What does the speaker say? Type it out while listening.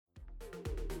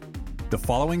The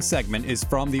following segment is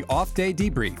from the Off Day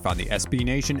Debrief on the SB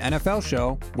Nation NFL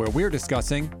Show, where we're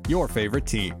discussing your favorite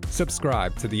team.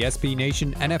 Subscribe to the SB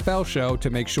Nation NFL Show to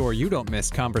make sure you don't miss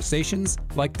conversations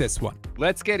like this one.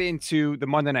 Let's get into the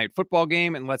Monday Night Football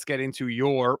game, and let's get into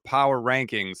your power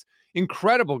rankings.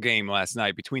 Incredible game last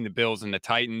night between the Bills and the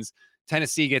Titans.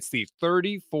 Tennessee gets the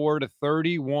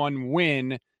 34-31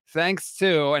 win, thanks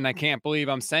to, and I can't believe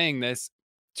I'm saying this,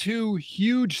 two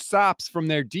huge stops from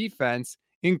their defense,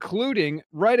 including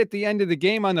right at the end of the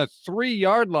game on the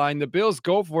 3-yard line. The Bills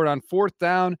go for it on 4th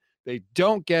down. They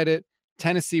don't get it.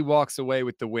 Tennessee walks away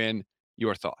with the win.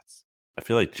 Your thoughts? I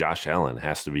feel like Josh Allen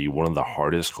has to be one of the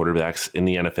hardest quarterbacks in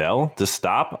the NFL to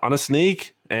stop on a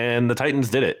sneak, and the Titans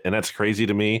did it, and that's crazy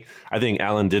to me. I think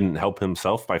Allen didn't help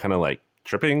himself by kind of like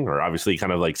tripping or obviously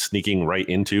kind of like sneaking right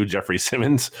into Jeffrey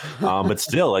Simmons. But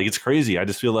still, like, it's crazy. I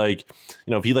just feel like,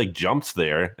 if he like jumps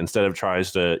there instead of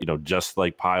tries to, just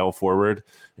like pile forward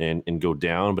and go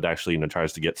down, but actually,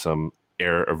 tries to get some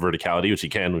air of verticality, which he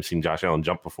can. We've seen Josh Allen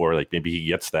jump before. Like, maybe he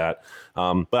gets that.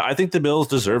 But I think the Bills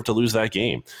deserve to lose that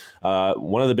game.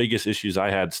 One of the biggest issues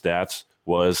I had, stats,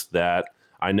 was that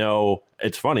I know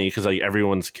it's funny because like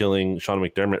everyone's killing Sean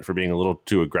McDermott for being a little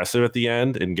too aggressive at the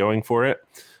end and going for it.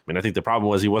 I think the problem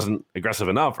was he wasn't aggressive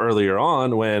enough earlier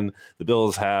on when the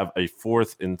Bills have a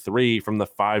 4th and 3 from the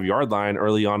 5-yard line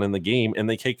early on in the game, and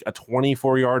they kick a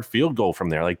 24-yard field goal from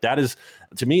there. Like, that is,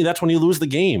 to me, that's when you lose the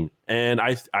game. And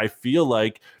I feel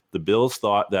like the Bills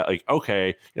thought that, like,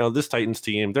 okay, this Titans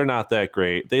team, they're not that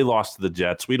great. They lost to the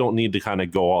Jets. We don't need to kind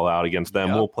of go all out against them.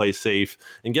 Yep. We'll play safe.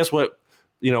 And guess what?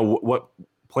 What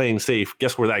playing safe,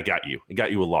 guess where that got you? It got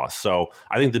you a loss. So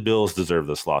I think the Bills deserve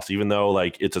this loss, even though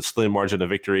like it's a slim margin of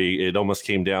victory. It almost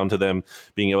came down to them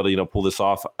being able to, pull this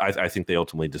off. I think they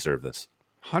ultimately deserve this.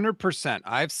 100%.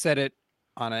 I've said it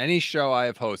on any show I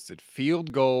have hosted.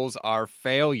 Field goals are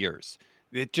failures.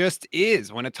 It just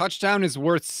is. When a touchdown is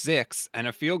worth 6 and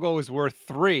a field goal is worth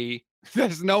 3,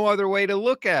 there's no other way to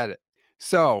look at it.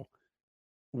 So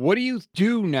what do you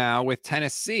do now with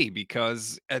Tennessee?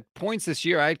 Because at points this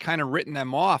year, I had kind of written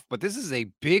them off, but this is a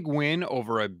big win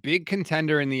over a big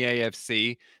contender in the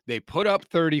AFC. They put up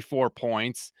 34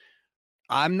 points.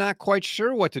 I'm not quite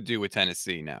sure what to do with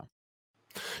Tennessee now.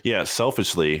 Yeah,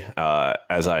 selfishly,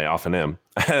 as I often am,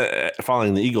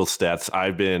 following the Eagles stats,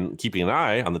 I've been keeping an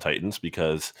eye on the Titans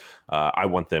because I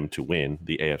want them to win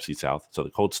the AFC South. So the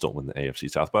Colts still win the AFC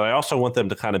South, but I also want them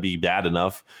to kind of be bad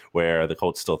enough where the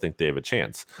Colts still think they have a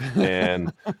chance.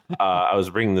 And I was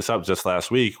bringing this up just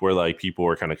last week where like people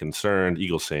were kind of concerned,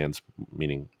 Eagles fans,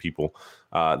 meaning people,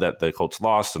 that the Colts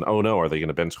lost and, oh no, are they going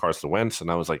to bench Carson Wentz? And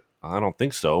I was like, I don't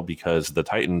think so, because the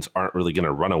Titans aren't really going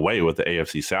to run away with the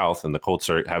AFC South, and the Colts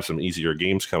have some easier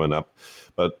games coming up.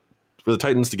 But for the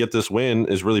Titans to get this win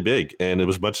is really big, and it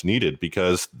was much needed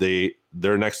because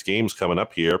their next game's coming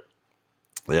up here.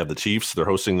 They have the Chiefs. They're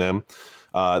hosting them.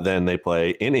 Then they play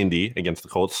in Indy against the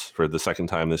Colts for the second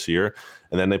time this year,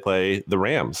 and then they play the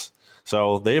Rams.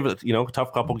 So they have a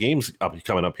tough couple games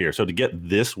coming up here. So to get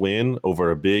this win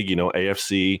over a big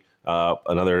AFC,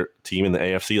 another team in the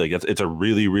AFC, like it's a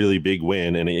really, really big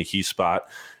win and a key spot.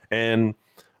 And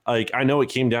like I know it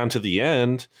came down to the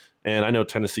end, and I know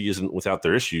Tennessee isn't without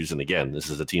their issues. And again, this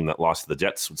is a team that lost to the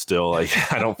Jets, but still, like,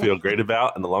 I don't feel great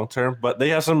about in the long term. But they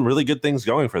have some really good things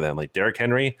going for them. Like Derrick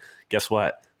Henry, guess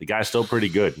what? The guy's still pretty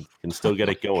good. Can still get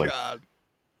it going. God.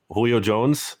 Julio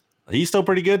Jones, he's still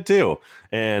pretty good too.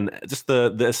 And just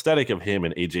the aesthetic of him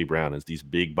and A.J. Brown as these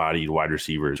big-bodied wide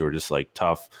receivers who are just like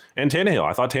tough. And Tannehill,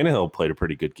 I thought Tannehill played a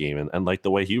pretty good game and like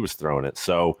the way he was throwing it.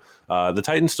 So the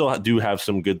Titans still do have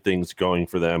some good things going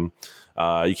for them.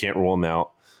 You can't rule them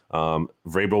out.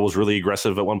 Vrabel was really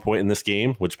aggressive at one point in this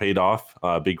game, which paid off.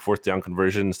 Big 4th down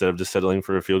conversion instead of just settling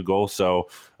for a field goal. So,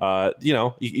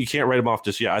 you can't write them off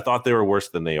just yet. I thought they were worse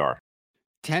than they are.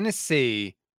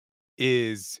 Tennessee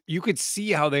you could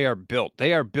see how they are built.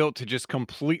 They are built to just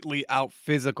completely out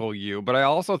physical you. But I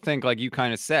also think, like you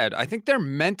kind of said, I think they're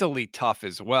mentally tough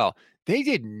as well. They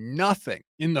did nothing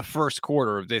in the first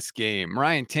quarter of this game.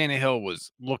 Ryan Tannehill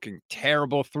was looking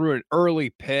terrible, threw an early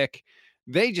pick.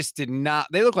 They just did not.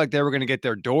 They looked like they were going to get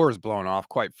their doors blown off,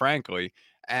 quite frankly.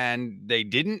 And they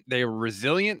didn't. They were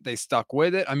resilient. They stuck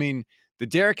with it. I mean, the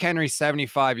Derrick Henry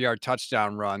 75-yard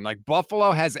touchdown run, like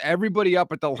Buffalo has everybody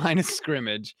up at the line of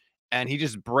scrimmage, and he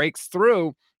just breaks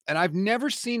through. And I've never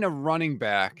seen a running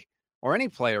back or any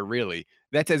player really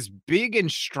that's as big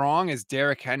and strong as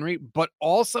Derrick Henry, but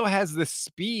also has the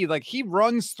speed. Like he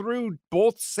runs through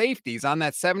both safeties on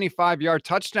that 75-yard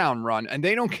touchdown run, and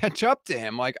they don't catch up to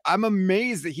him. Like I'm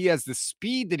amazed that he has the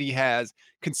speed that he has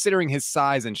considering his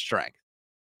size and strength.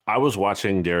 I was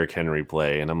watching Derrick Henry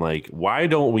play, and I'm like, why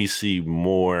don't we see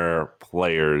more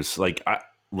players like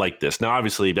this? Now,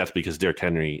 obviously, that's because Derrick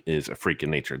Henry is a freak in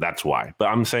nature. That's why. But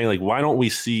I'm saying, like, why don't we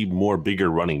see more bigger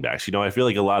running backs? I feel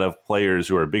like a lot of players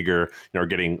who are bigger, are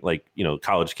getting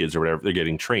college kids or whatever. They're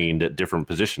getting trained at different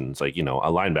positions, like a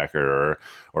linebacker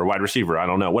or wide receiver. I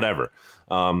don't know, whatever.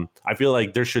 I feel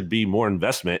like there should be more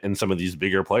investment in some of these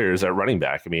bigger players at running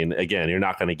back. I mean, again, you're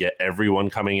not going to get everyone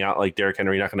coming out like Derrick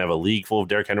Henry. You're not going to have a league full of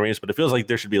Derrick Henrys, but it feels like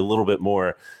there should be a little bit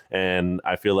more. And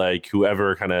I feel like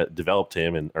whoever kind of developed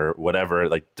him or whatever,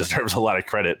 deserves a lot of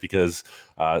credit because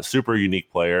super unique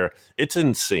player. It's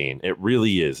insane. It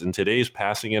really is. In today's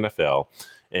passing NFL,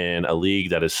 in a league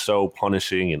that is so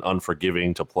punishing and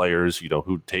unforgiving to players,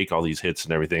 who take all these hits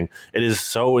and everything. It is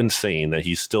so insane that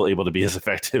he's still able to be as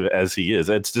effective as he is.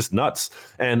 It's just nuts.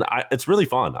 And it's really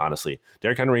fun, honestly.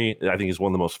 Derrick Henry, I think, is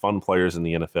one of the most fun players in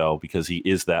the NFL because he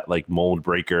is that mold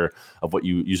breaker of what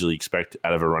you usually expect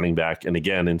out of a running back. And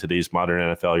again, in today's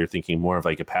modern NFL, you're thinking more of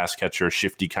a pass catcher,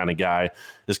 shifty kind of guy.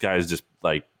 This guy is just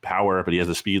power, but he has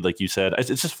the speed, like you said.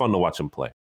 It's just fun to watch him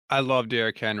play. I love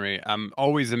Derrick Henry. I'm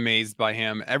always amazed by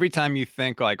him. Every time you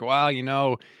think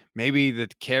wow, maybe the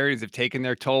carries have taken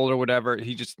their toll or whatever,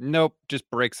 he just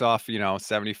breaks off,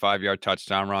 75-yard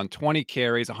touchdown run, 20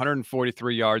 carries,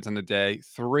 143 yards on the day,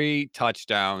 3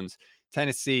 touchdowns.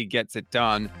 Tennessee gets it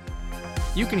done.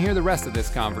 You can hear the rest of this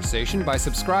conversation by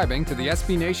subscribing to the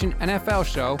SB Nation NFL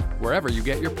show wherever you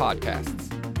get your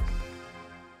podcasts.